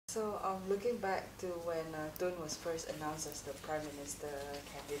So, looking back to when Tun was first announced as the Prime Minister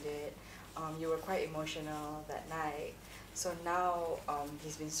candidate, you were quite emotional that night. So now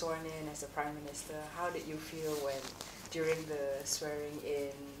he's been sworn in as the Prime Minister. How did you feel when, during the swearing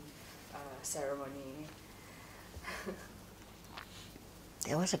in ceremony?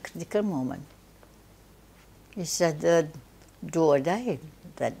 There was a critical moment. He said, do or die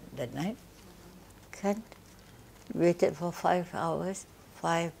that night. Can't waited for 5 hours.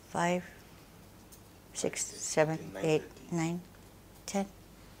 5, 6, 7, 8, 9, 10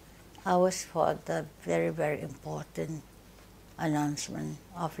 hours for the very, very important announcement,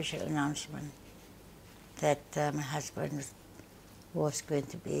 official announcement, that my husband was going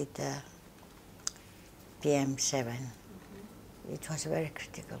to be the PM7. It was a very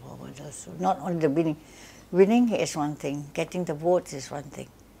critical moment also. Not only the winning. Winning is one thing, getting the votes is one thing,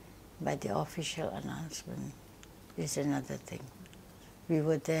 but the official announcement is another thing. We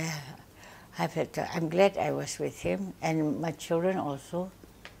were there. I'm glad I was with him, and my children also.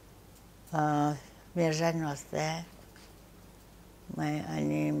 Mirzan was there. My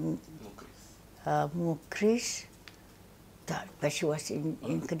name Mukris, but she was in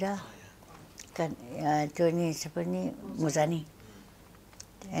Kedah. Kan Tony siapa ni Muzani,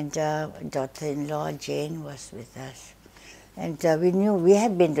 and daughter-in-law Jane was with us, and we knew we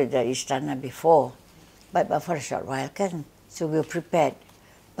had been to the Istana before, but for a short while, kan. So we were prepared.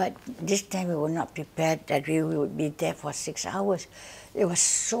 But this time we were not prepared that we would be there for 6 hours. It was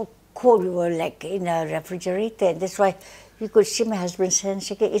so cold. We were like in a refrigerator. And that's why you could see my husband's hand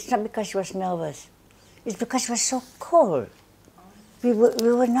shaking. It's not because he was nervous. It's because it was so cold. We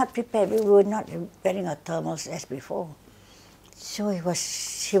were not prepared. We were not wearing our thermals as before. So he was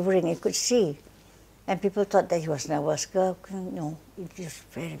shivering. You could see. And people thought that he was nervous. No, it was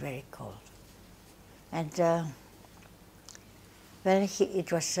very, very cold. And well,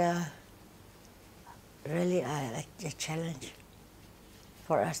 it was really a challenge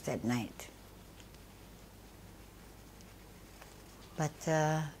for us that night. But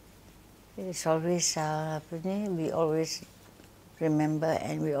it's always, we always remember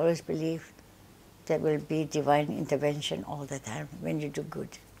and we always believe there will be divine intervention all the time when you do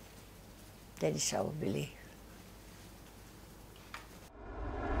good. That is our belief.